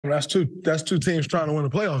That's two teams trying to win a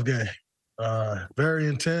playoff game. Very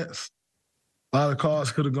intense. A lot of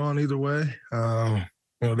calls could have gone either way.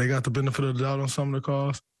 They got the benefit of the doubt on some of the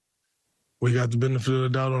calls. We got the benefit of the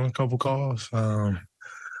doubt on a couple calls.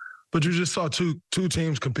 But you just saw two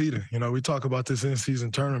teams competing. We talk about this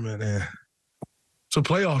in-season tournament, and it's a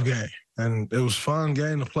playoff game. And it was a fun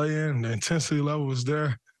game to play in. The intensity level was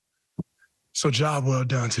there. So job well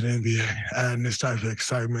done to the NBA adding this type of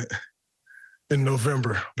excitement in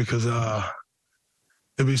November, because there'll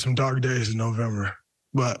be some dark days in November.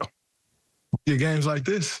 But your games like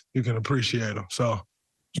this, you can appreciate them. So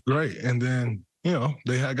it's great. And then,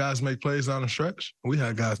 they had guys make plays down the stretch. We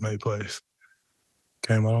had guys make plays.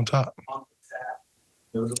 Came out on top.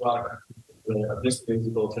 There was a lot of this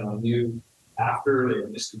physical telling you after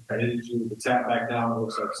they discredited you, the tap back down,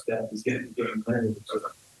 looks like Steph is getting clear. So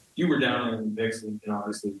you were down in Knicks, and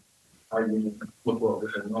obviously how you look well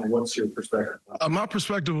with them. What's your perspective? My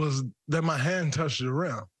perspective was that my hand touched the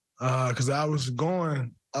rim, because I was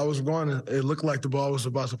going. It looked like the ball was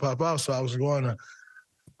about to pop out, so I was going to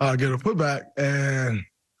get a putback. And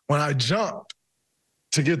when I jumped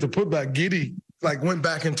to get the putback, Giddey went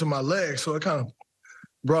back into my leg, so it kind of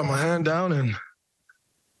brought my hand down and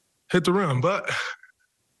hit the rim. But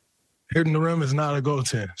hitting the rim is not a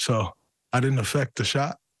goaltend, so I didn't affect the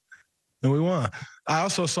shot, and we won. I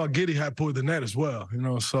also saw Giddey had pulled the net as well,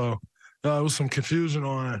 so there was some confusion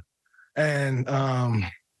on it. And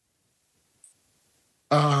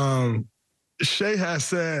Shea has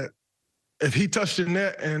said if he touched the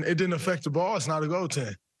net and it didn't affect the ball, it's not a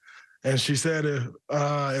goaltend. And she said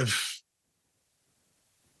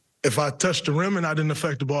if I touched the rim and I didn't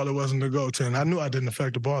affect the ball, it wasn't a goaltend. I knew I didn't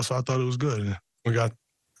affect the ball, so I thought it was good. And we got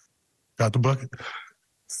the bucket.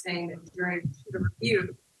 Saying that during the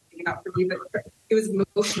review, not for you, but it was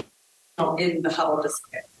emotional in the huddle. Just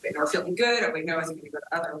are feeling good. Are we know it's going to go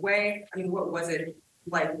the other way? I mean, what was it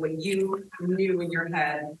like when you knew in your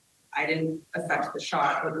head, I didn't affect the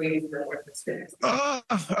shot, but waiting for what was finished?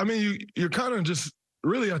 You're kind of just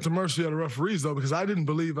really at the mercy of the referees, though, because I didn't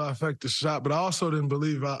believe I affected the shot, but I also didn't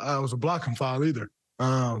believe I was a blocking foul either.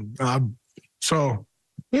 You're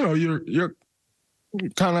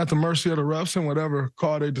kind of at the mercy of the refs and whatever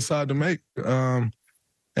call they decide to make.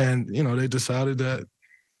 They decided that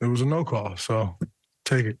it was a no call, so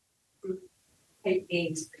take it. 8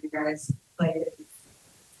 games for you guys played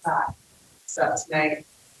stuff tonight.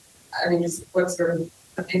 I mean, just what's your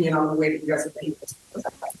opinion on the way that you guys have played this?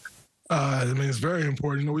 It's very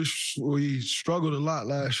important. We struggled a lot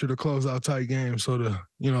last year to close out tight games. So to,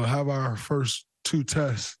 have our first 2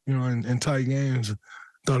 tests, in tight games,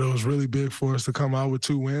 thought it was really big for us to come out with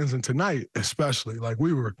 2 wins. And tonight, especially,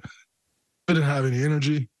 we didn't have any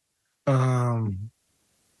energy.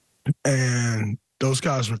 And those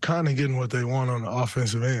guys were kind of getting what they want on the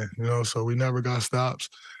offensive end, so we never got stops.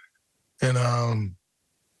 And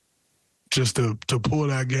just to pull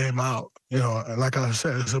that game out, like I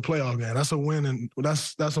said, it's a playoff game. That's a win, and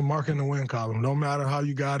that's a mark in the win column. No matter how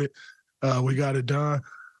you got it, we got it done.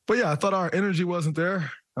 But, yeah, I thought our energy wasn't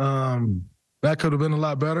there. That could have been a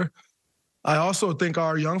lot better. I also think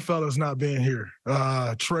our young fellas not being here,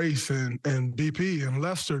 Trace and BP and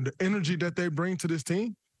Lester, the energy that they bring to this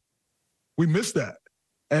team, we missed that.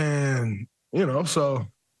 And, so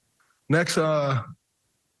next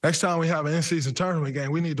time we have an in-season tournament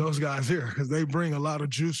game, we need those guys here because they bring a lot of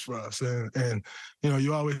juice for us. And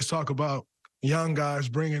you always talk about young guys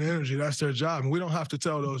bringing energy. That's their job. And we don't have to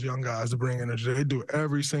tell those young guys to bring energy. They do it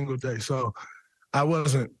every single day. So I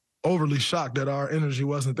wasn't overly shocked that our energy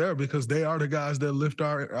wasn't there because they are the guys that lift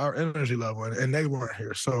our energy level, and they weren't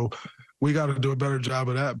here. So we got to do a better job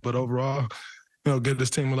of that. But overall, give this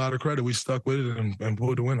team a lot of credit. We stuck with it and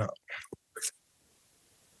pulled the win out.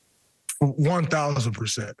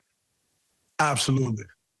 1,000%. Absolutely.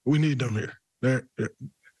 We need them here. They're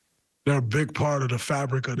a big part of the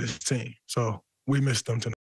fabric of this team. So we missed them tonight.